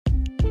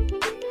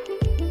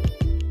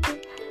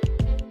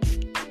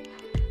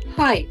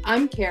Hi,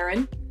 I'm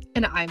Karin.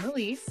 And I'm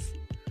Elise.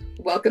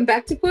 Welcome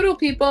back to Poodle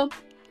People,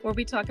 where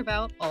we talk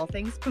about all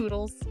things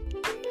poodles.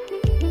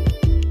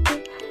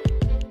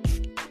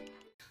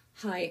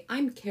 Hi,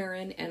 I'm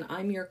Karin, and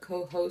I'm your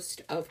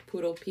co-host of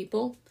Poodle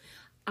People.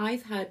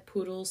 I've had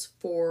poodles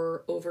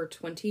for over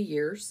 20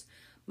 years.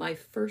 My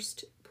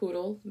first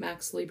poodle,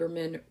 Max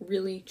Lieberman,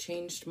 really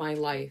changed my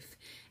life,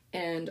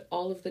 and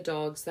all of the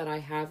dogs that I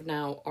have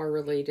now are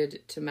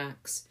related to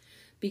Max.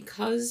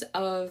 Because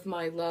of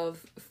my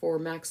love for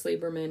Max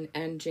Lieberman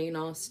and Jane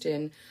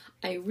Austen,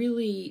 I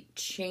really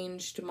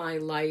changed my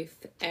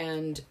life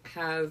and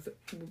have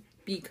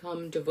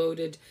become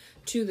devoted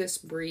to this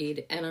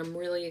breed, and I'm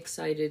really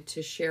excited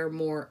to share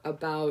more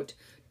about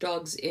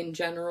dogs in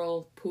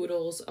general,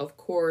 poodles of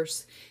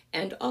course,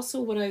 and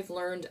also what I've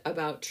learned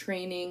about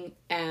training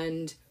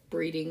and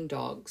breeding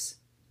dogs.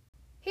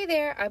 Hey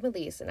there, I'm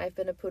Elise, and I've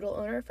been a poodle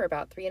owner for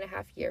about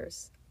 3.5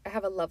 years. I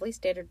have a lovely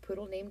standard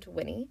poodle named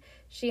Winnie.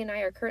 She and I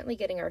are currently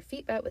getting our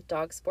feet wet with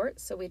dog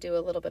sports, so we do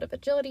a little bit of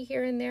agility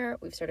here and there.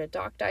 We've started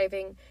dock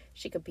diving.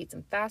 She competes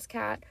in fast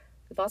cat.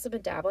 We've also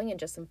been dabbling in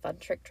just some fun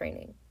trick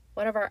training.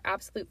 One of our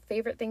absolute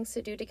favorite things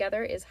to do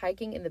together is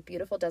hiking in the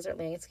beautiful desert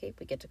landscape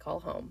we get to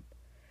call home.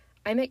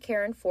 I met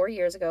Karin 4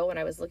 years ago when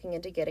I was looking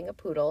into getting a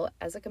poodle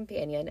as a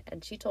companion,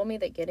 and she told me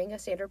that getting a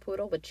standard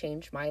poodle would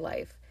change my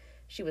life.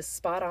 She was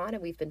spot on,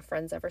 and we've been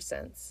friends ever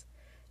since.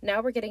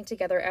 Now we're getting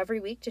together every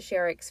week to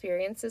share our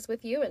experiences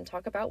with you and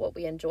talk about what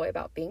we enjoy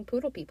about being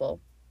poodle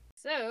people.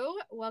 So,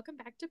 welcome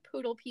back to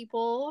Poodle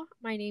People.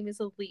 My name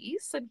is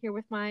Elise. I'm here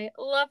with my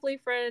lovely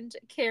friend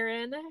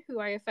Karin, who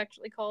I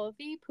affectionately call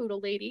the Poodle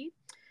Lady.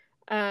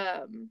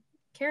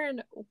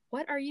 Karin,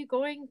 what are you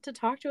going to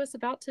talk to us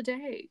about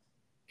today?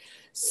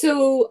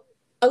 So,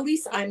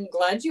 Elise, I'm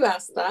glad you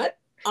asked that.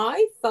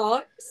 I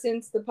thought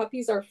since the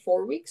puppies are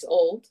 4 weeks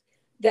old,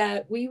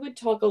 that we would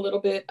talk a little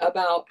bit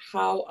about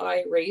how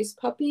I raise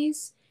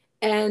puppies.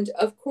 And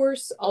of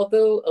course,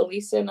 although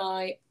Elisa and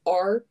I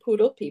are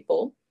poodle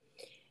people,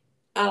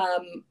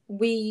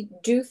 we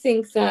do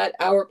think that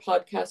our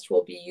podcast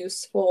will be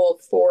useful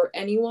for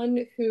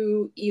anyone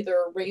who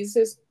either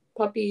raises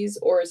puppies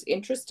or is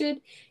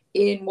interested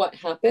in what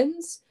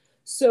happens.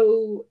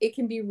 So it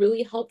can be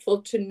really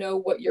helpful to know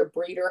what your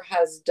breeder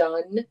has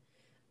done,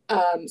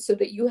 so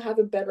that you have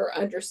a better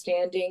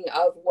understanding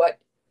of what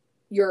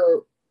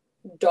your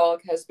dog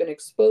has been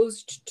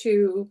exposed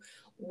to,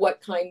 what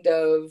kind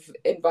of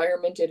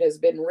environment it has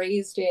been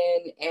raised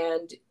in,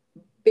 and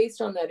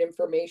based on that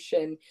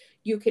information,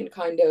 you can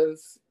kind of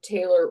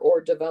tailor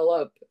or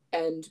develop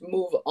and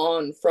move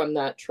on from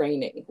that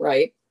training,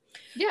 right?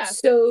 Yeah.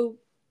 So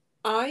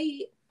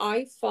I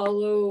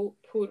follow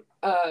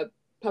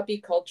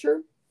puppy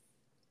culture,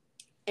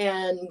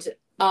 and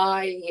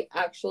I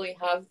actually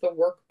have the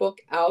workbook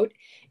out,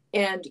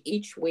 and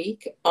each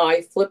week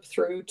I flip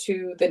through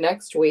to the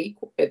next week.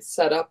 It's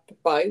set up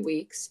by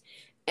weeks,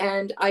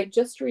 and I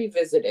just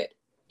revisit it.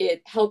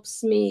 It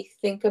helps me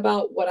think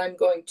about what I'm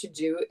going to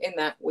do in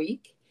that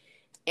week.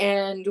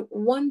 And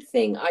one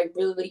thing I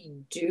really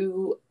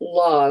do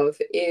love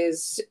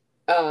is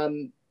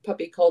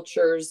puppy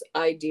culture's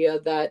idea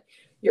that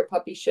your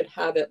puppy should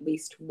have at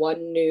least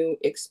one new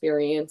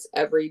experience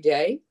every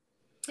day.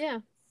 Yeah.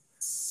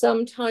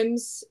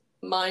 Sometimes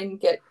mine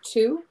get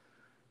two,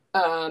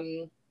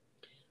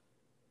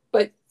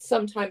 but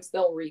sometimes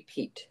they'll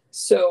repeat.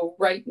 So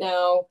right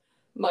now,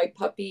 my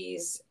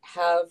puppies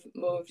have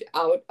moved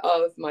out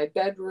of my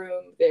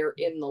bedroom. They're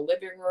in the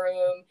living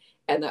room,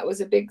 and that was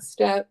a big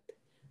step.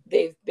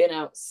 They've been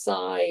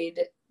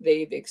outside.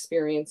 They've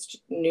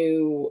experienced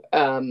new,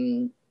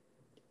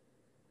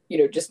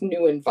 just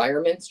new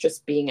environments.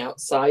 Just being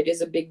outside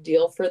is a big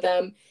deal for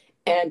them.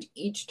 And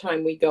each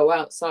time we go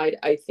outside,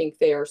 I think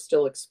they are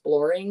still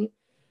exploring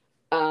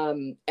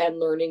and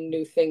learning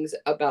new things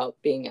about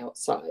being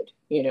outside,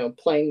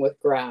 playing with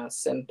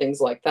grass and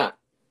things like that.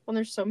 Well,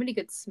 there's so many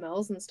good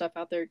smells and stuff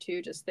out there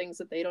too, just things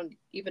that they don't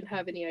even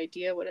have any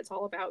idea what it's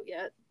all about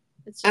yet.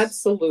 It's just,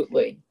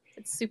 absolutely.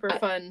 It's super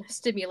fun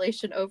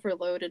stimulation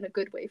overload in a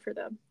good way for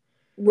them.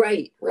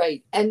 Right.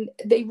 And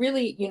they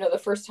really, the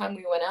first time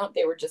we went out,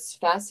 they were just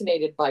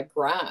fascinated by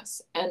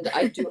grass. And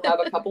I do have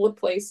a couple of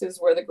places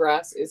where the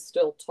grass is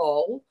still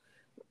tall,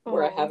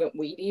 where I haven't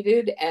weed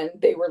eated, and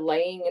they were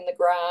laying in the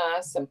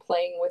grass and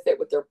playing with it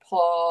with their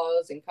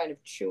paws and kind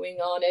of chewing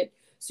on it.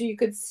 So you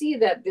could see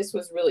that this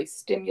was really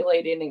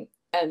stimulating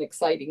and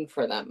exciting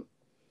for them.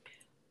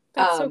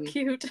 That's so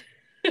cute.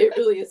 It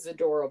really is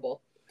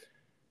adorable.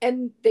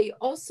 And they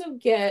also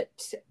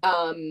get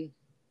a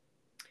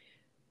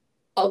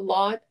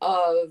lot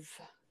of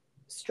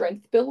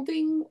strength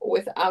building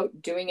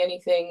without doing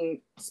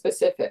anything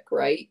specific,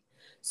 right?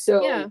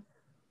 So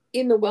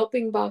in the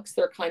whelping box,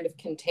 they're kind of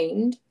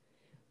contained.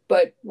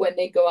 But when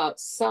they go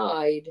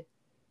outside,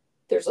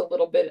 there's a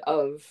little bit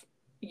of,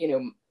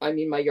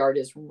 my yard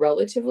is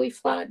relatively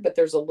flat, but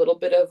there's a little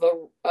bit of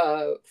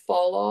a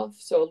fall off.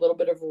 So a little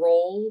bit of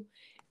roll.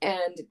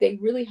 And they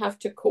really have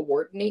to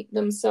coordinate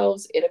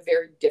themselves in a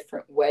very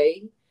different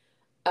way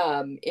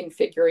in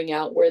figuring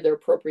out where their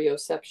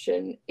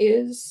proprioception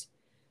is.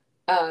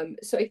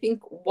 So I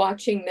think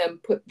watching them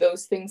put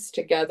those things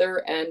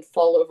together and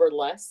fall over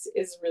less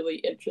is really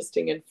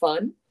interesting and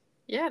fun.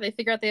 Yeah, they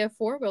figure out they have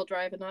 4-wheel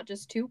drive and not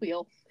just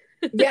 2-wheel.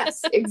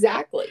 Yes,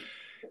 exactly.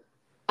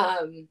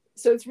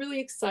 So it's really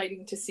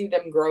exciting to see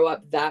them grow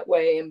up that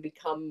way and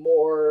become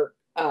more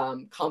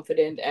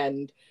confident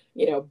and,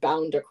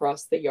 bound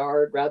across the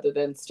yard rather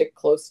than stick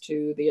close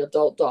to the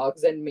adult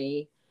dogs and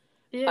me.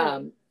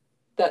 Yeah.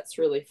 That's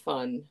really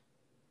fun.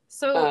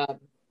 So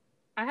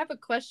I have a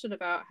question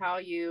about how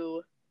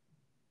your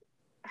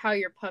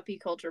puppy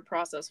culture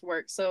process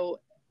works. So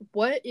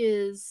what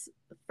is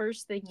the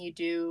first thing you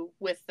do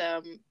with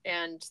them,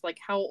 and like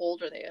how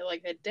old are they?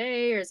 Like a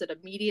day, or is it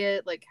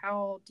immediate? Like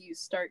how do you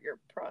start your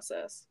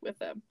process with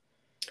them?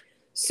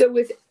 So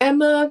with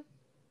Emma,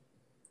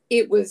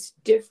 it was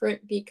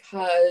different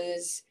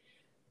because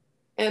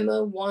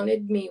Emma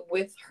wanted me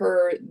with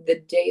her the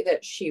day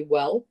that she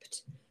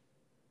whelped,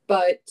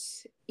 but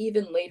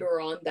even later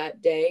on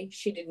that day,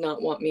 she did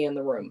not want me in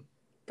the room.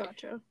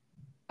 Gotcha.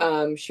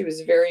 She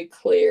was very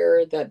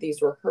clear that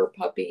these were her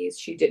puppies.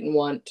 She didn't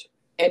want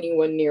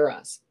anyone near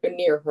us or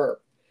near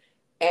her.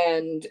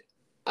 And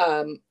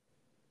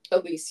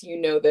Elise, you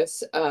know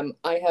this.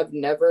 I have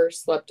never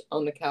slept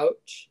on the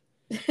couch,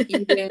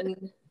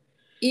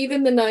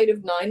 even the night of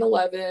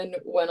 9/11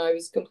 when I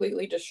was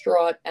completely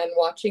distraught and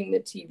watching the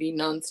TV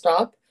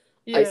nonstop.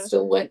 Yeah. I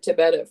still went to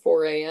bed at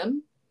 4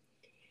 a.m.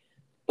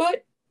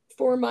 But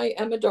for my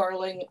Emma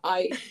darling,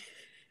 I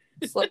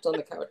slept on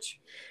the couch.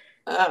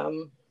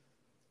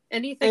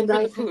 Anything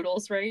for the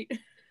poodles, right?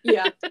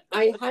 Yeah,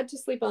 I had to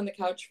sleep on the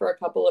couch for a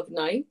couple of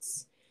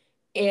nights,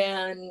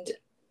 and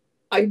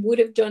I would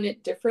have done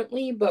it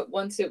differently, but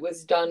once it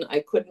was done, I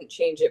couldn't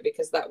change it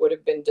because that would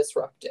have been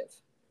disruptive.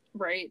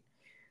 Right.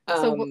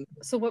 So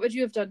what would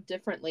you have done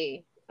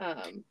differently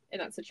in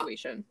that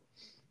situation?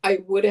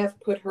 I would have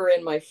put her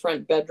in my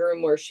front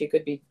bedroom where she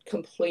could be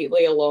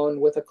completely alone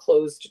with a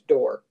closed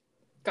door.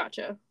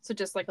 Gotcha. So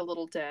just like a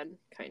little den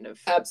kind of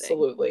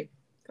Absolutely.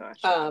 Thing.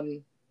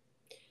 Gotcha.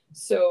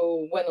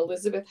 So when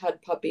Elizabeth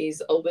had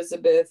puppies,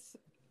 Elizabeth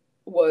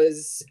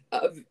was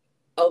a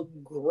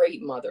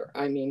great mother.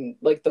 I mean,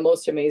 like the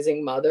most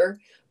amazing mother,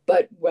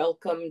 but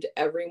welcomed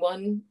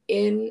everyone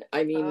in.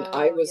 I mean,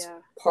 I was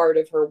part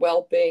of her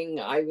whelping.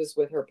 I was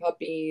with her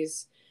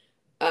puppies.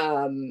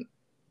 Emma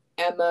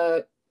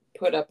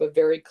put up a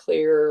very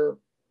clear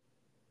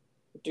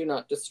do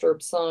not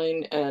disturb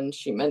sign, and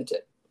she meant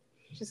it.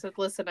 She said,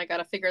 listen, I got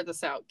to figure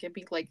this out. Give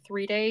me like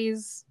 3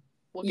 days.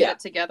 We'll get it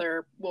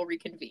together. We'll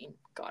reconvene.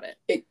 Got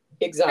it.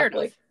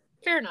 Exactly.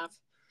 Fair enough.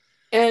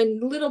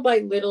 And little by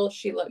little,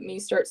 she let me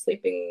start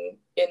sleeping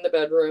in the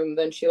bedroom.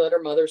 Then she let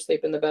her mother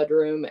sleep in the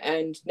bedroom.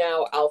 And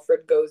now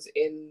Alfred goes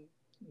in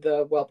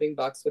the whelping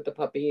box with the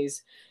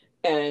puppies.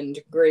 And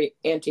great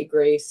Auntie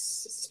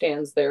Grace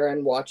stands there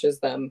and watches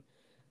them.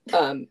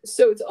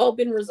 So it's all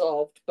been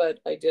resolved, but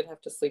I did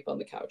have to sleep on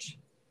the couch.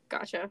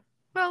 Gotcha.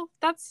 Well,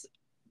 that's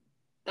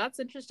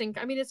interesting.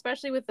 I mean,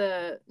 especially with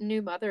a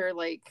new mother,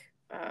 like,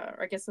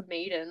 I guess a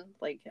maiden,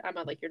 like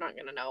Emma, like you're not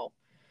going to know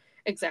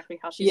exactly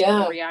how she's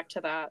going to react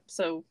to that.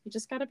 So you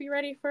just got to be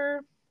ready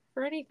for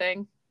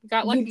anything. You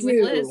got lucky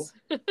with Liz.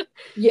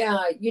 Yeah.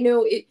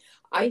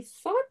 I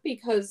thought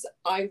because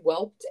I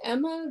whelped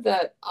Emma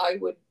that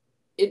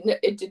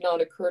it did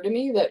not occur to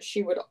me that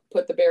she would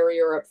put the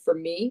barrier up for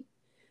me.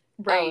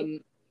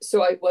 Right.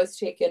 So I was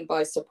taken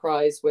by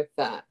surprise with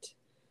that.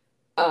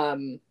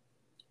 And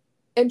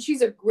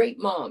she's a great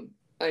mom.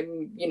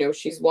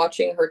 She's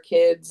watching her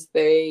kids.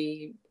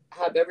 They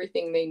have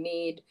everything they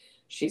need.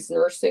 She's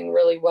nursing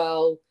really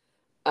well.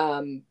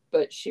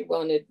 But she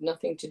wanted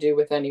nothing to do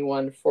with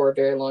anyone for a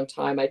very long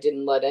time. I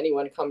didn't let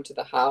anyone come to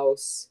the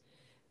house.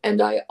 And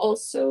I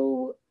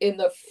also, in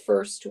the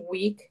first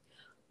week,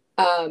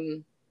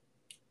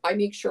 I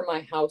make sure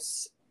my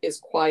house is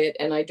quiet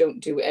and I don't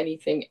do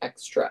anything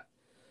extra.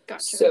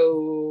 Gotcha.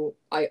 So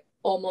I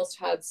almost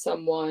had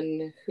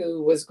someone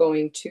who was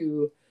going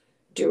to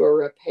do a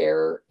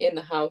repair in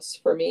the house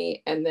for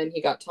me, and then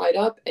he got tied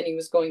up and he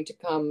wanted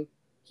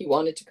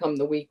to come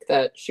the week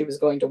that she was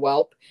going to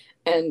whelp,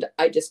 and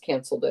I just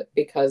canceled it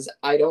because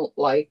I don't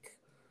like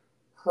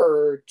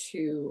her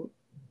to,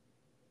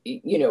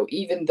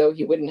 even though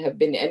he wouldn't have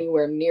been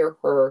anywhere near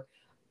her,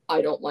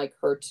 I don't like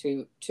her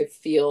to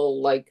feel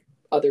like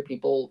other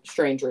people,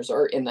 strangers,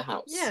 are in the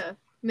house. Yeah,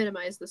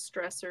 minimize the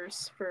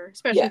stressors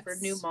especially for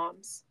new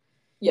moms.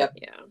 Yep.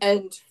 Yeah.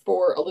 And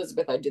for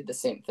Elizabeth, I did the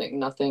same thing.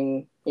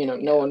 Nothing,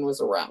 no one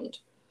was around.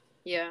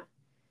 Yeah.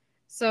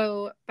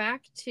 So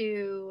back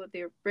to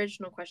the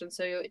original question.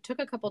 So it took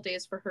a couple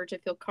days for her to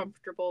feel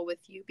comfortable with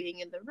you being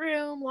in the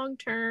room long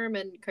term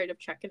and kind of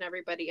checking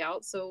everybody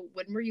out. So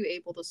when were you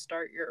able to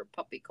start your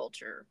puppy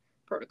culture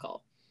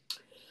protocol?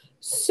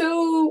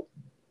 So,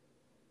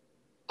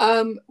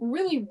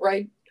 really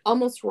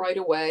almost right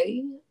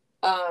away.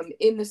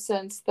 In the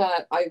sense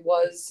that I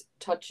was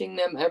touching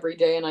them every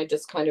day and I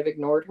just kind of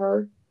ignored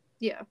her.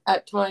 Yeah.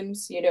 At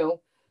times,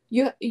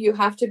 you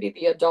have to be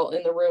the adult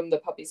in the room. The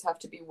puppies have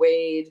to be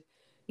weighed.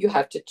 You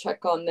have to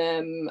check on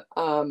them.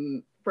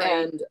 Right.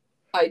 And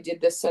I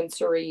did the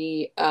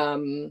sensory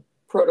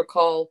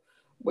protocol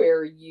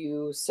where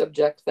you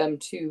subject them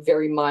to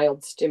very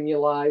mild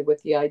stimuli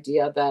with the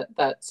idea that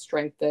that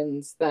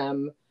strengthens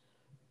them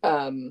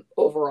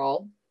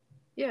overall.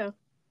 Yeah.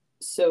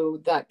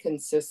 So that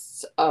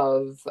consists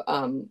of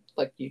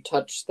like you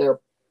touch the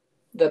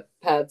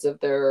pads of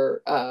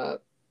their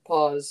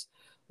paws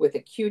with a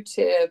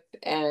Q-tip,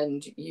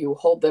 and you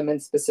hold them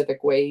in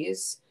specific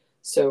ways.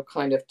 So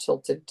kind of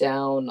tilted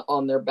down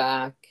on their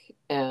back.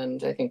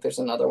 And I think there's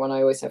another one.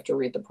 I always have to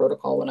read the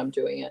protocol when I'm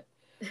doing it.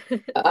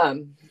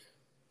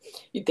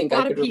 You'd think A I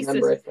lot of could pieces.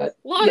 remember it, but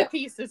A lot yeah, of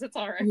pieces. It's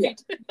all right. yeah,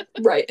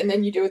 right. And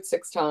then you do it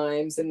 6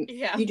 times, and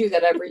Yeah. you do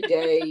that every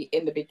day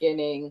in the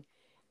beginning.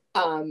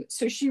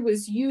 So she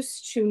was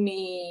used to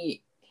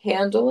me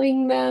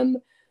handling them,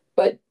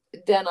 but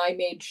then I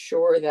made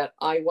sure that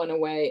I went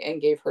away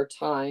and gave her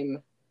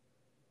time.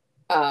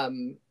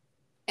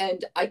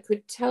 And I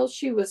could tell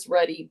she was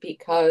ready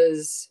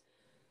because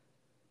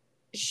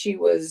she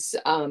was,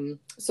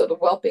 so the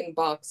whelping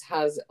box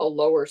has a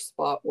lower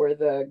spot where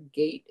the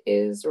gate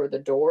is or the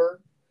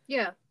door.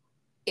 Yeah.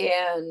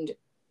 And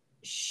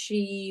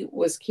she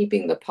was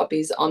keeping the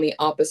puppies on the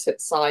opposite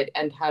side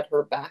and had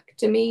her back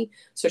to me.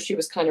 So she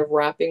was kind of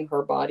wrapping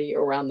her body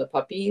around the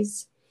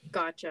puppies.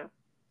 Gotcha.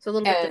 So a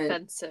little bit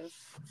defensive.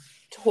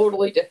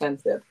 Totally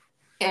defensive.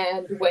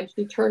 And when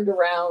she turned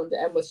around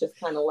and was just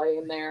kind of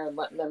laying there and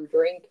letting them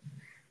drink,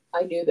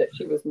 I knew that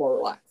she was more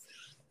relaxed.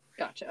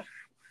 Gotcha.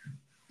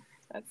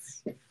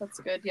 That's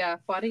good. Yeah.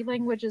 Body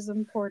language is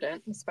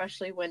important,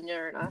 especially when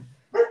you're in a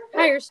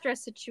higher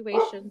stress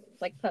situation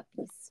like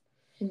puppies.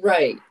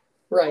 Right.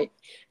 Right.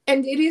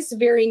 And it is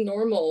very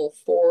normal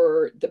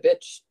for the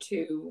bitch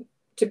to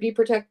be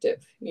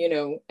protective, you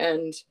know,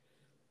 and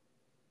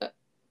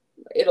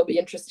it'll be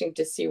interesting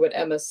to see what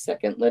Emma's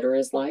second litter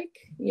is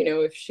like, you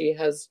know, if she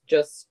has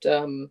just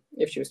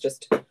if she was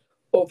just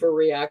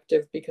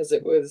overreactive because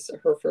it was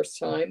her first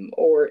time,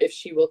 or if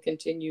she will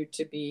continue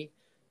to be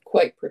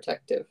quite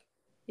protective.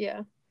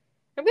 Yeah.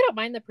 And we don't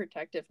mind the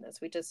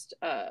protectiveness. We just,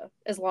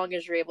 as long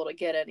as you're able to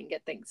get it and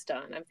get things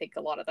done, I think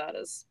a lot of that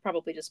is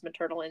probably just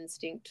maternal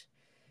instinct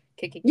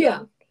kicking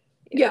in.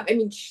 Yeah. I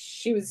mean,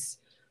 she was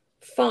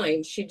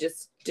fine. She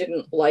just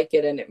didn't like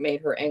it, and it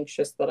made her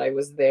anxious that I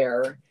was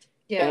there.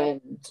 Yeah.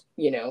 And,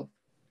 you know,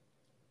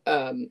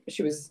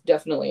 she was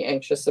definitely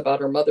anxious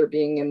about her mother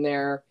being in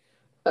there.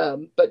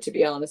 But to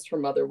be honest, her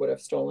mother would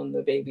have stolen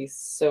the babies,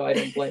 so I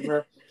don't blame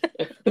her.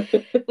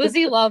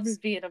 Lizzie loves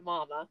being a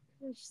mama.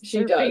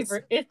 She does.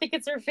 Favorite, I think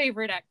it's her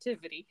favorite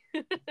activity.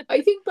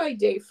 I think by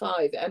day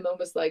 5, Emma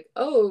was like,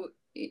 "Oh,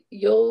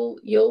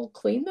 you'll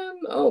clean them?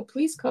 Oh,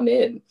 please come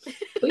in,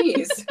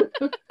 please."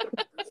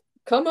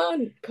 Come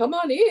on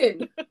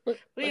in.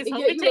 Please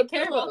help me take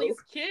care of all these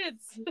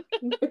kids.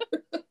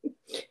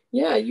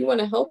 Yeah, you want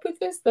to help with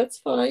this? That's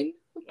fine.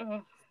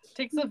 Oh,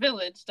 takes a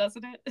village,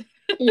 doesn't it?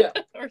 Yeah.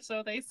 Or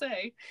so they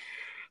say.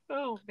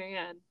 Oh,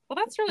 man. Well,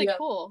 that's really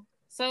cool.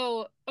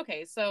 So,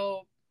 okay,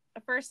 so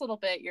the first little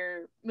bit,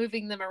 you're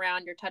moving them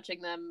around, you're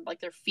touching them, like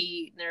their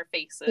feet and their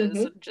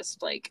faces, and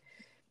just like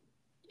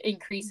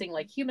increasing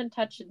like human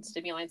touch and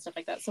stimuli and stuff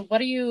like that. So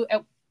what are you,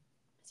 at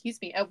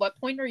what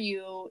point are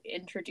you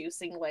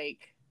introducing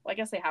like, well, I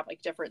guess they have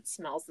like different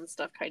smells and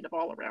stuff kind of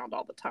all around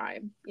all the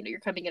time. You know, you're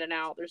coming in and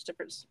out. There's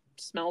different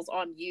smells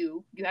on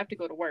you. You have to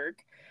go to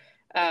work.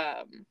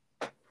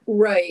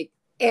 Right.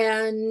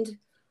 And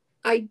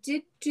I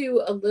did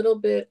do a little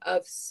bit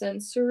of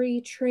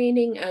sensory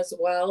training as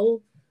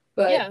well,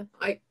 but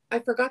I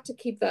forgot to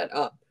keep that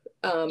up.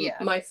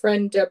 My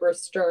friend Deborah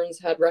Stearns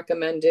had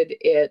recommended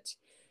it,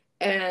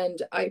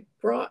 and I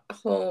brought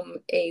home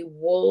a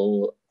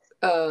wool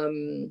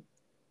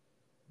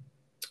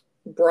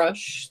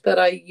brush that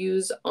I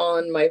use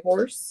on my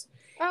horse.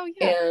 Oh,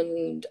 yeah.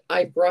 And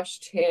I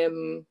brushed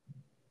him,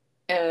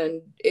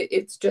 and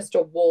it's just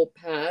a wool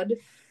pad,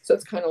 so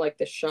it's kind of like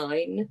the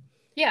shine.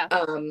 Yeah.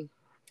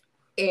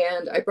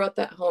 And I brought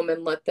that home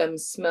and let them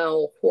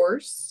smell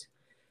horse.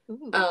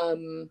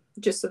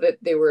 Just so that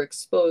they were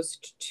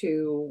exposed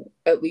to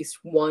at least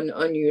one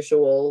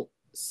unusual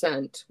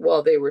scent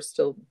while they were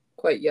still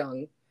quite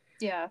young.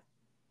 Yeah.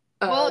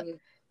 Well,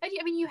 I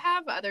mean, you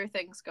have other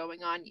things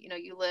going on. You know,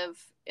 you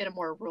live in a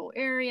more rural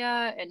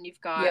area, and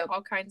you've got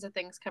all kinds of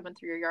things coming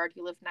through your yard.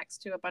 You live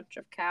next to a bunch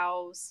of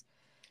cows.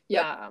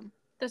 Yeah.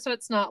 So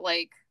it's not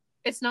like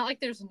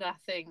there's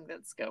nothing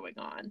that's going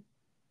on.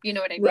 You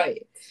know what I mean?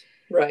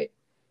 Right.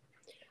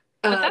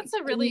 But that's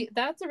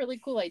a really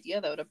cool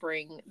idea, though, to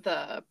bring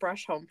the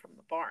brush home from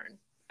the barn.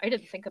 I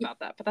didn't think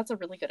about that, but that's a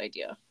really good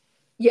idea.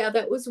 Yeah,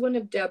 that was one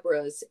of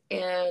Deborah's.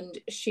 And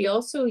she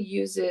also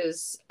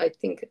uses, I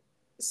think,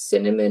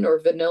 cinnamon or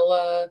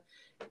vanilla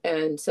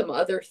and some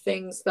other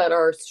things that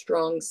are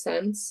strong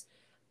scents.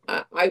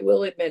 I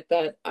will admit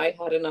that I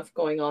had enough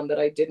going on that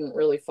I didn't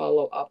really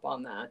follow up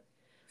on that.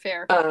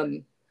 Fair.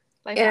 And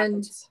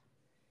happens.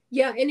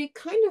 Yeah, and it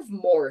kind of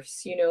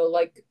morphs, you know,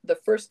 like the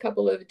first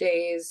couple of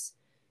days,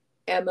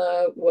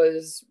 Emma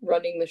was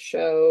running the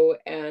show,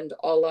 and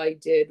all I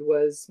did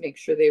was make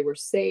sure they were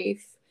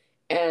safe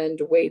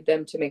and weighed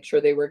them to make sure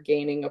they were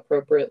gaining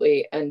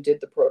appropriately and did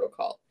the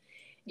protocol.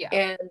 Yeah.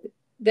 And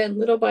then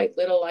little by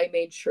little, I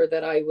made sure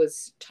that I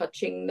was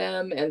touching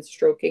them and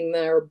stroking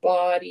their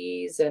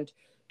bodies and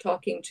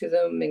talking to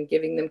them and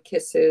giving them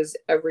kisses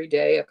every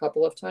day, a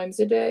couple of times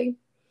a day.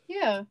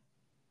 Yeah.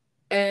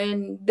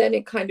 And then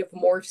it kind of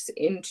morphs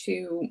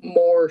into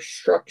more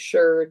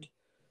structured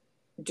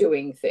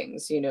doing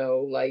things,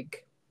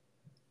 like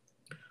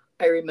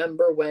I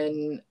remember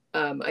when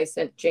I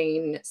sent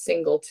Jane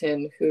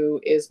Singleton, who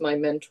is my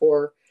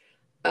mentor,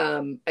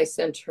 I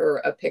sent her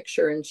a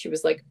picture and she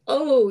was like,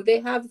 oh,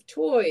 they have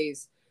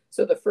toys.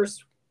 So the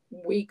first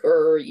week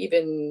or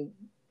even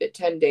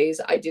 10 days,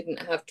 I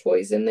didn't have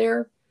toys in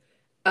there.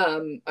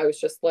 I was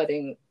just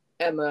letting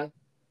Emma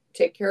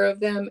take care of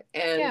them.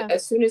 And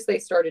as soon as they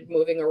started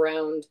moving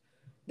around,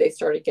 they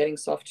started getting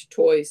soft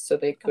toys so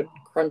they could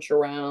crunch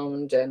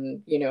around,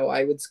 and,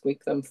 I would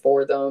squeak them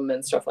for them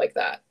and stuff like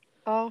that.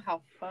 Oh,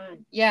 how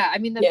fun. Yeah, I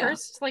mean, the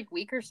first,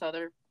 week or so,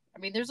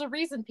 there's a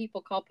reason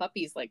people call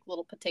puppies,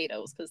 little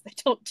potatoes, because they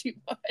don't do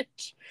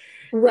much.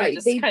 Right.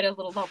 They're just kind of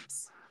little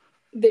lumps.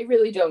 They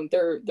really don't.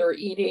 They're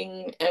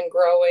eating and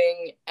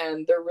growing,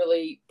 and they're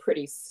really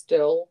pretty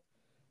still.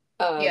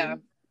 Yeah.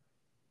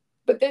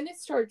 But then it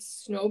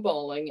starts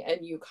snowballing,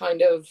 and you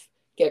kind of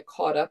get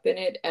caught up in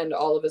it, and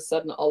all of a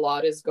sudden a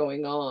lot is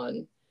going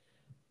on.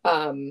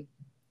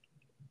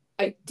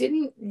 I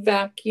didn't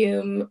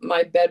vacuum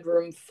my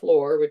bedroom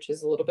floor, which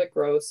is a little bit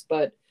gross,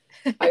 but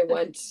I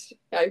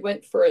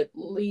went for at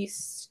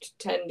least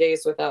 10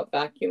 days without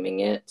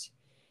vacuuming it.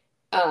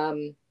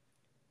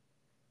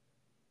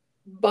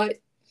 But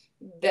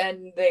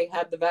then they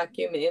had the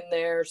vacuum in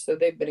there, so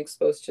they've been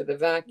exposed to the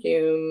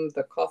vacuum,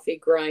 the coffee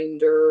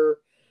grinder.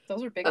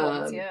 Those are big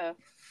ones, yeah.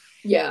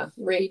 Yeah,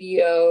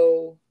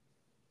 radio,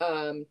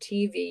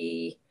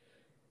 TV.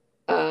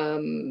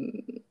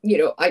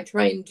 I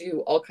try and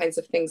do all kinds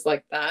of things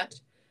like that.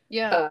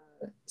 Yeah.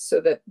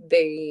 So that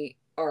they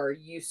are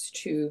used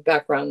to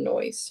background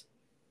noise.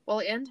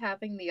 Well, and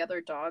having the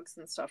other dogs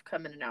and stuff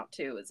come in and out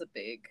too is a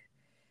big,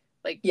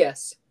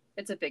 yes,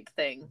 it's a big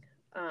thing.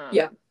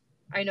 Yeah.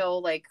 I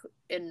know,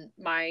 in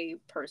my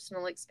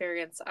personal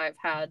experience, I've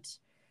had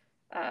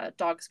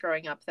dogs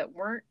growing up that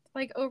weren't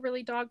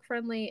overly dog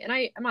friendly. And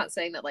I'm not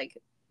saying that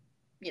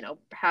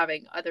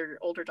having other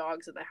older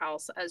dogs in the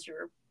house as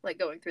you're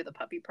going through the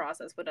puppy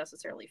process would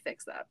necessarily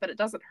fix that, but it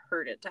doesn't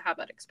hurt it to have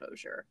that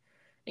exposure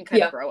and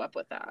kind of grow up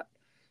with that,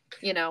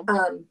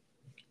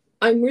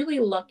 I'm really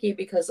lucky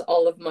because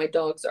all of my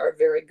dogs are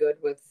very good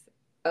with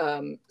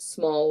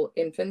small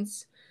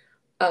infants.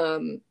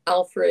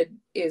 Alfred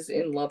is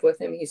in love with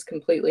him. He's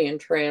completely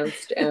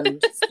entranced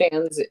and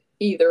stands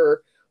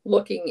either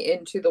looking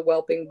into the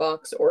whelping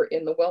box or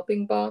in the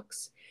whelping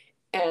box.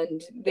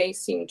 And they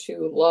seem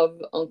to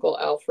love Uncle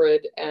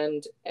Alfred,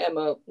 and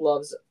Emma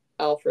loves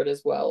Alfred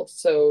as well.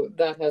 So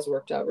that has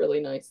worked out really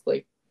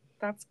nicely.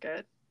 That's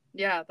good.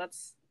 Yeah,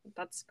 that's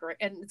great.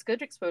 And it's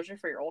good exposure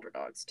for your older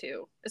dogs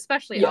too,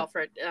 especially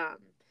Alfred.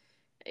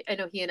 I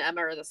know he and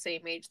Emma are the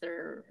same age.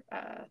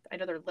 I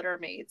know they're litter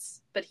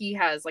mates, but he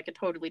has a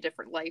totally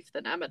different life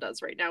than Emma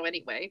does right now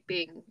anyway,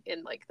 being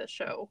in the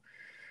show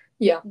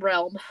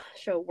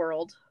show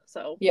world.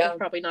 So there's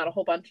probably not a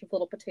whole bunch of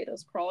little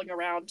potatoes crawling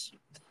around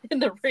in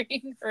the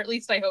rain, or at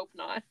least I hope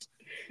not.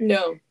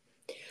 No.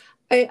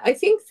 I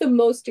think the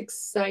most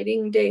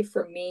exciting day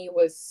for me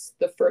was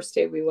the first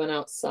day we went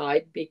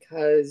outside,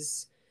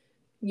 because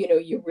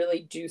you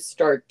really do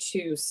start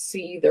to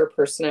see their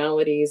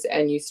personalities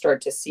and you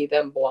start to see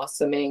them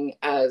blossoming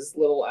as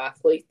little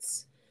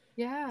athletes.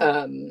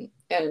 Yeah.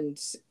 And,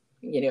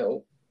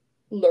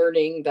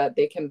 learning that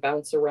they can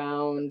bounce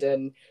around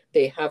and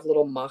they have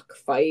little mock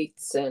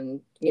fights and,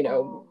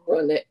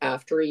 run it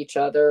after each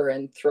other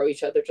and throw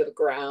each other to the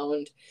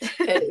ground.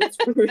 And it's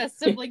really... As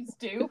siblings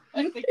do.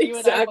 I think you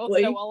and I both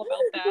know all about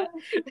that.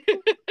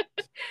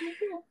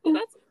 Well,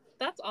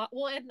 that's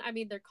well, and I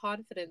mean, their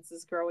confidence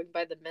is growing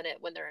by the minute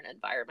when they're in an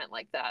environment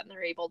like that, and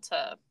they're able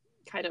to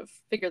kind of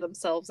figure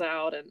themselves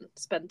out and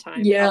spend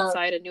time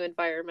outside in new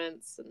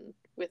environments and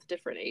with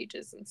different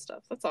ages and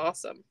stuff. That's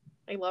awesome.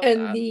 I love that.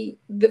 And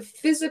the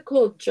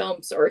physical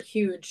jumps are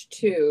huge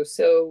too.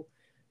 So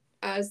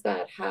as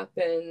that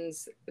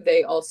happens,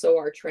 they also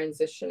are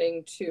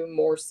transitioning to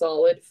more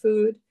solid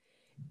food,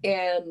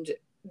 and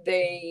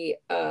they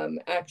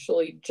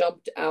actually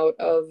jumped out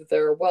of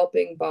their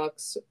whelping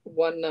box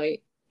one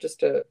night, just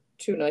 2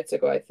 nights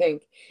ago, I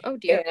think. Oh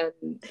dear.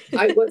 And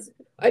I was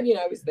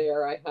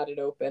there. I had it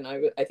open.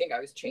 I think I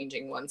was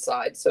changing one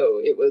side, so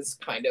it was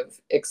kind of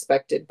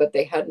expected, but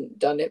they hadn't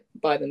done it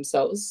by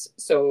themselves.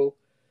 So,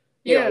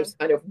 I was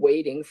kind of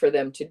waiting for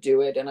them to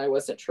do it, and I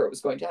wasn't sure it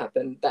was going to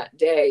happen that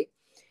day.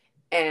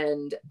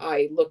 And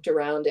I looked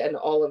around, and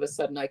all of a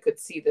sudden I could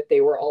see that they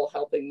were all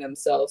helping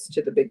themselves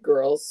to the big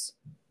girls'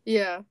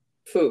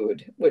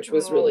 food, which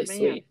was really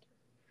sweet.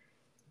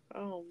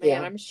 Oh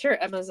man, I'm sure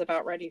Emma's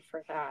about ready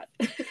for that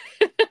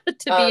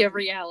to be a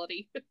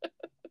reality.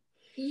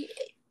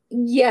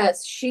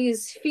 Yes,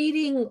 she's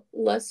feeding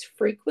less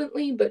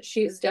frequently, but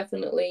she is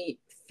definitely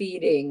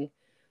feeding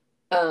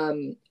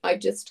I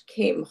just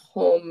came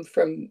home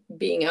from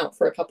being out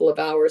for a couple of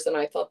hours and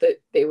I thought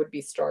that they would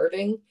be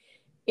starving.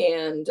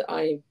 And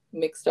I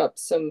mixed up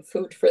some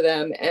food for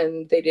them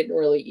and they didn't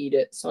really eat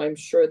it. So I'm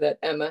sure that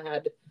Emma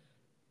had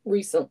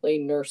recently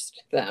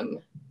nursed them.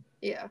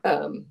 Yeah.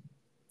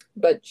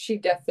 But she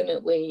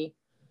definitely,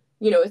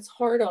 it's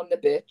hard on the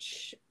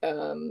bitch.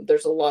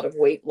 There's a lot of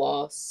weight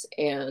loss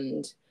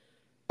and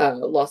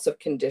loss of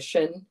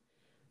condition.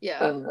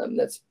 Yeah.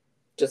 That's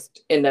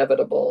just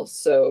inevitable.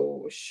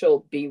 So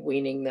she'll be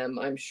weaning them,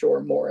 I'm sure,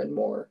 more and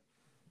more.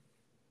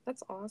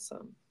 That's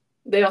awesome.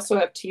 They also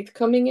have teeth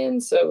coming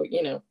in, so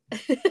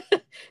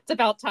It's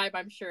about time,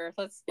 I'm sure.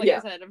 Let's, like I yeah,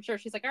 said, I'm sure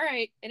she's like, all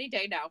right, any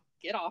day now,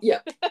 get off.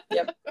 yeah,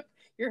 yeah,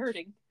 You're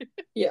hurting.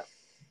 yeah.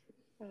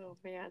 Oh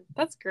man,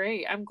 that's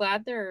great. I'm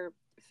glad they're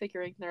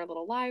figuring their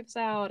little lives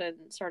out and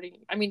starting.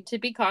 I mean, to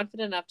be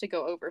confident enough to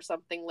go over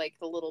something like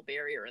the little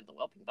barrier in the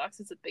whelping box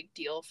is a big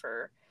deal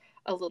for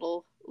a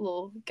little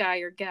guy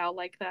or gal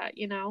like that,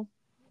 you know?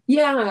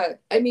 Yeah,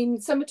 I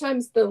mean,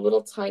 sometimes the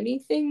little tiny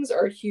things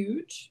are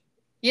huge.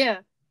 Yeah,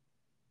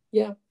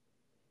 Yeah.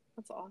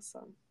 that's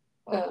awesome.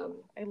 Oh,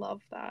 Um, I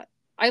love that.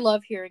 I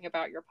love hearing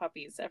about your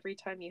puppies. Every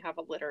time you have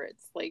a litter,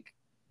 it's like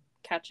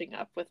catching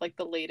up with like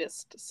the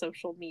latest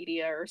social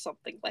media or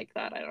something like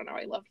that. I don't know.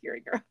 I love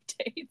hearing your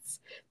updates.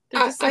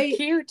 They're just so I,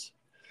 cute.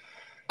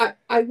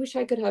 I wish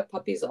I could have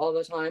puppies all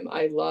the time.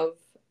 I love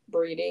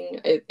breeding.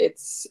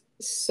 It's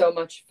so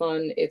much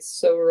fun. It's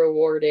so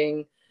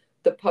rewarding.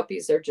 The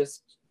puppies are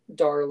just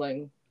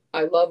darling.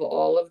 I love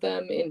all of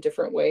them in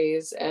different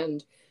ways,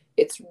 and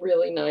it's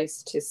really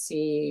nice to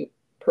see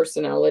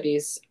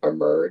personalities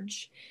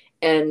emerge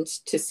and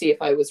to see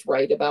if I was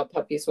right about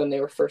puppies when they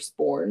were first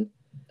born.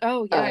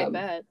 Oh yeah, I Um,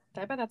 bet.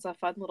 I bet that's a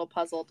fun little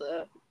puzzle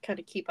to kind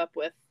of keep up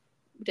with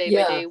day by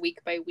yeah, day,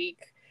 week by week.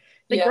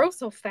 They yeah, grow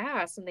so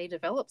fast and they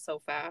develop so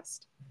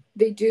fast.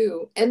 they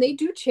do, and they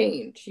do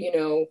change.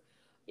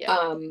 Yeah.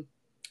 Um,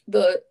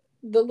 the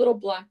little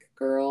black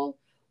girl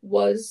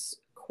was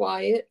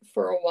quiet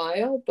for a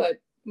while,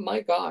 but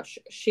my gosh,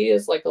 she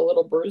is like a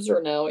little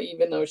bruiser now,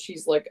 even though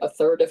she's like a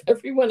third of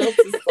everyone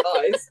else's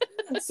size.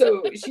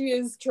 So she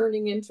is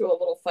turning into a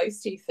little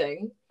feisty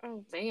thing.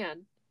 Oh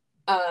man.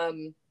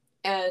 Um,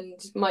 and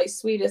my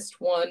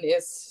sweetest one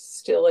is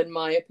still, in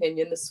my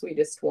opinion, the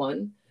sweetest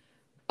one.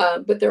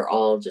 But they're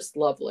all just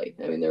lovely.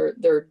 I mean,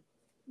 they're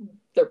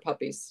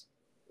puppies,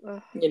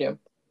 Ugh. you know.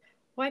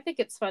 Well, I think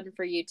it's fun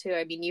for you too.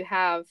 I mean, you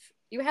have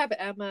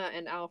Emma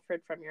and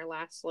Alfred from your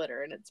last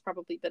litter, and it's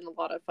probably been a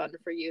lot of fun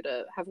for you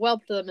to have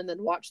whelped them and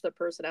then watch their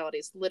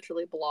personalities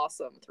literally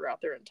blossom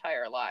throughout their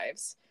entire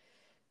lives.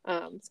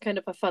 It's kind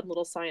of a fun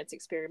little science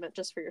experiment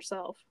just for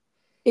yourself.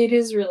 It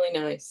is really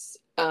nice.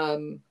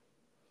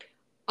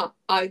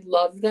 I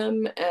love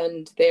them,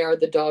 and they are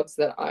the dogs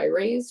that I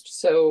raised.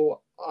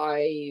 So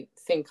I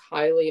think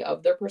highly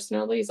of their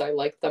personalities. I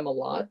like them a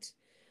lot.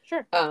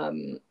 Sure.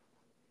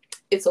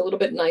 It's a little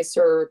bit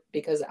nicer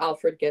because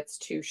Alfred gets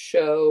to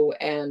show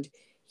and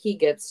he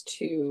gets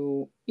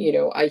to,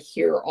 I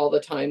hear all the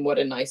time what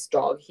a nice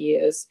dog he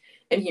is.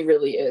 And he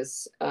really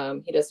is.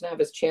 He doesn't have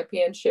his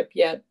championship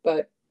yet,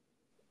 but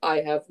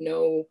I have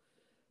no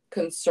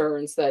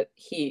concerns that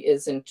he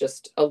isn't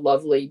just a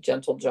lovely,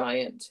 gentle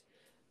giant.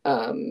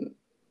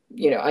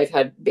 I've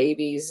had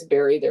babies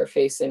bury their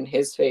face in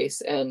his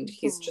face, and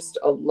he's Oh, just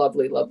a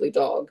lovely, lovely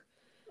dog.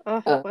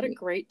 what a Um,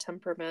 great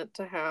temperament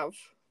to have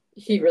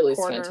he in your really is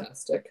corner.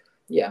 fantastic.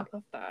 Yeah. I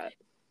love that.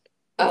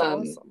 That's Um,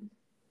 awesome.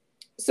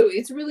 so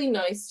it's really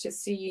nice to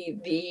see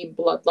the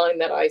bloodline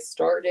that I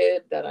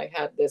started, that I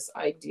had this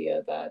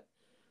idea that,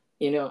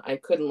 I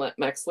couldn't let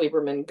Max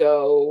Lieberman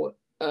go.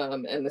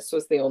 And this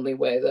was the only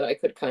way that I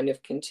could kind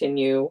of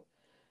continue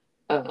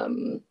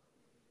um,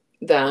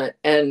 that.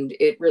 And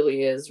it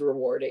really is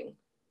rewarding.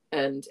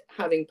 And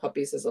having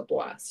puppies is a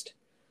blast.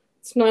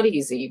 It's not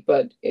easy,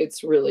 but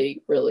it's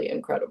really, really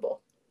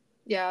incredible.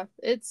 Yeah,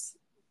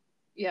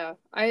 yeah.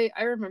 I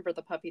remember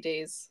the puppy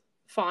days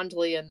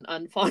fondly and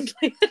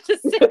unfondly at the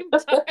same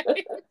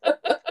time.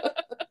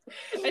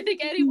 I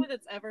think anyone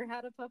that's ever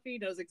had a puppy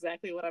knows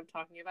exactly what I'm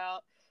talking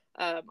about.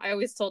 I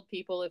always told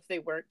people if they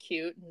weren't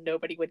cute,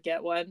 nobody would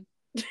get one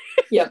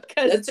Yep,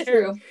 because that's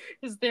true.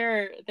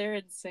 they're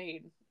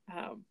insane.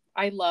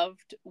 I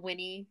loved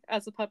Winnie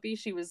as a puppy.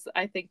 She was,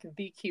 I think,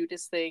 the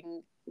cutest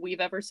thing we've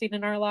ever seen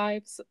in our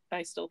lives.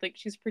 I still think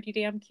she's pretty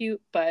damn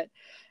cute, but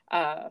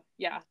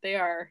yeah, they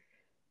are.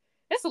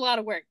 It's a lot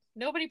of work.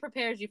 Nobody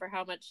prepares you for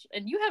how much,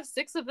 and you have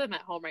 6 of them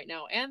at home right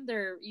now, and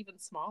they're even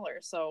smaller.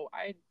 So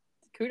I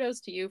kudos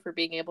to you for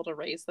being able to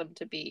raise them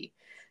to be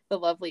the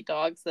lovely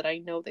dogs that I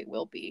know they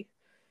will be.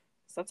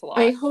 So that's a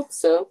I lot. hope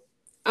so.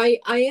 I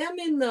am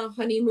in the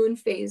honeymoon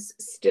phase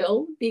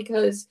still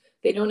because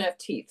they don't have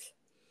teeth.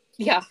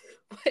 Yeah.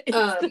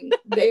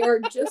 They are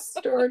just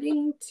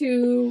starting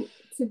to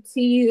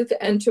teeth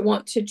and to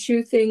want to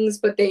chew things,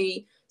 but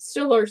they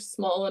still are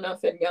small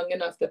enough and young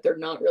enough that they're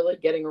not really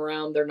getting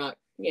around. They're not,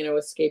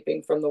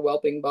 escaping from the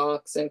whelping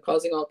box and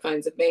causing all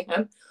kinds of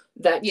mayhem.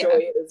 That Yeah.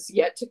 joy is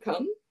yet to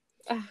come.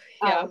 Yeah.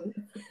 Um,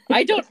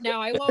 I don't know.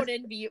 I won't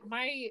envy you.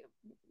 My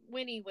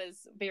Winnie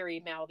was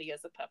very mouthy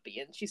as a puppy,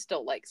 and she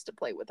still likes to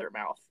play with her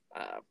mouth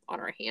on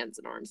her hands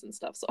and arms and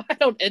stuff. So I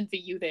don't envy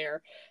you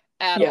there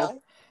at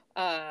all.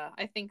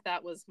 I think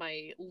that was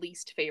my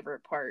least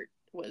favorite part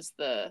was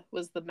the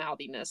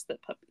mouthiness that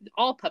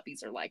all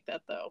puppies are like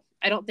that, though.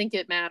 I don't think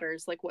it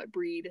matters like what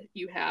breed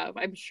you have.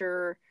 I'm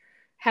sure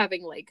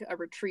having like a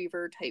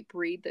retriever type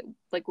breed that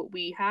like what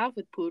we have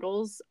with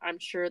poodles, I'm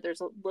sure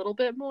there's a little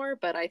bit more,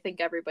 but I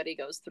think everybody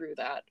goes through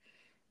that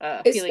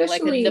feeling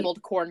like a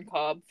nibbled corn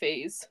cob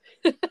phase.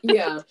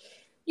 Yeah.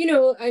 You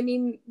know, I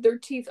mean, their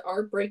teeth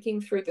are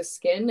breaking through the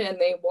skin and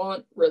they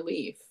want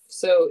relief.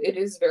 So it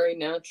is very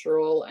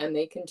natural, and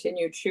they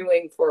continue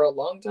chewing for a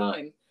long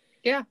time.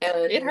 Yeah.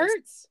 And it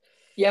hurts.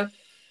 Yeah.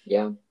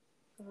 Yeah.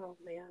 Oh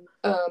man.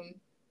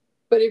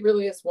 But it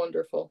really is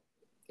wonderful.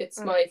 It's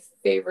my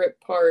favorite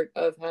part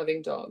of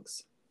having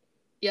dogs.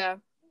 Yeah.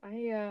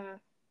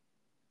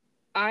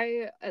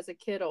 I as a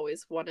kid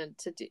always wanted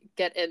to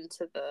get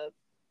into the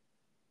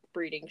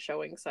breeding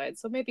showing side.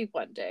 So maybe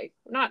one day,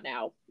 not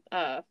now.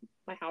 My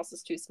house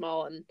is too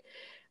small, and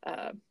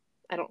I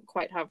don't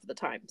quite have the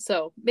time.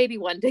 So maybe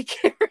one day,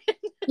 Karen.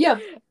 Yeah.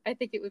 I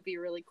think it would be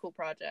a really cool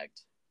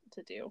project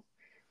to do.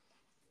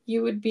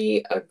 You would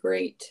be a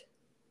great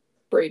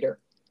breeder.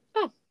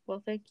 Oh,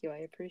 well, thank you. I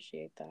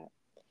appreciate that.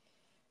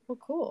 Well,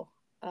 cool.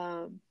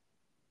 Well,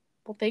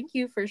 thank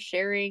you for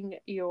sharing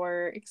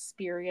your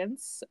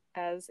experience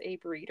as a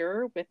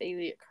breeder with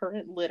a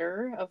current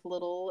litter of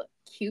little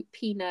cute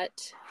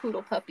peanut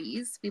poodle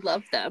puppies. We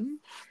love them.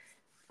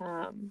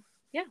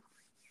 Yeah.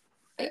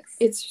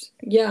 Thanks.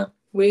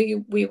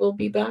 We will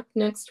be back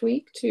next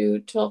week to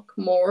talk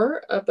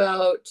more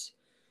about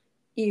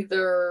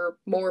either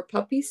more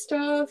puppy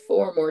stuff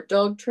or more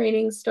dog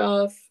training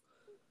stuff.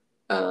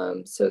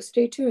 So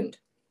stay tuned.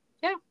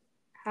 Yeah.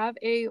 Have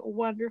a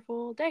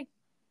wonderful day.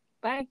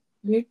 Bye.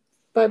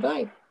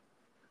 Bye-bye.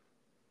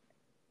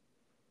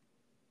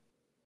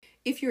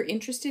 If you're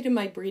interested in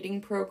my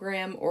breeding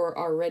program or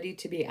are ready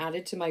to be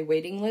added to my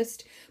waiting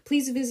list,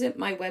 please visit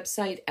my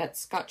website at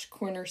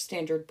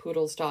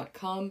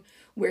scotchcornerstandardpoodles.com,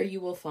 where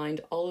you will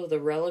find all of the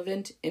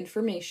relevant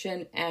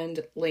information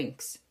and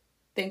links.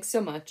 Thanks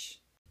so much.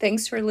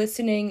 Thanks for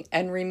listening,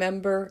 and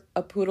remember,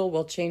 a poodle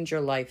will change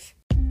your life.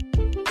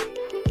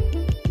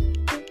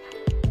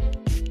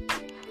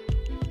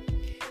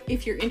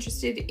 If you're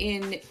interested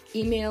in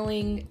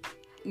emailing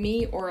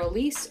me or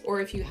Elise, or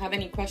if you have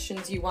any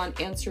questions you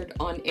want answered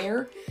on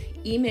air,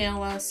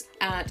 email us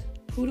at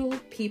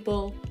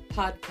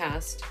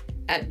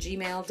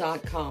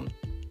poodlepeoplepodcast@gmail.com.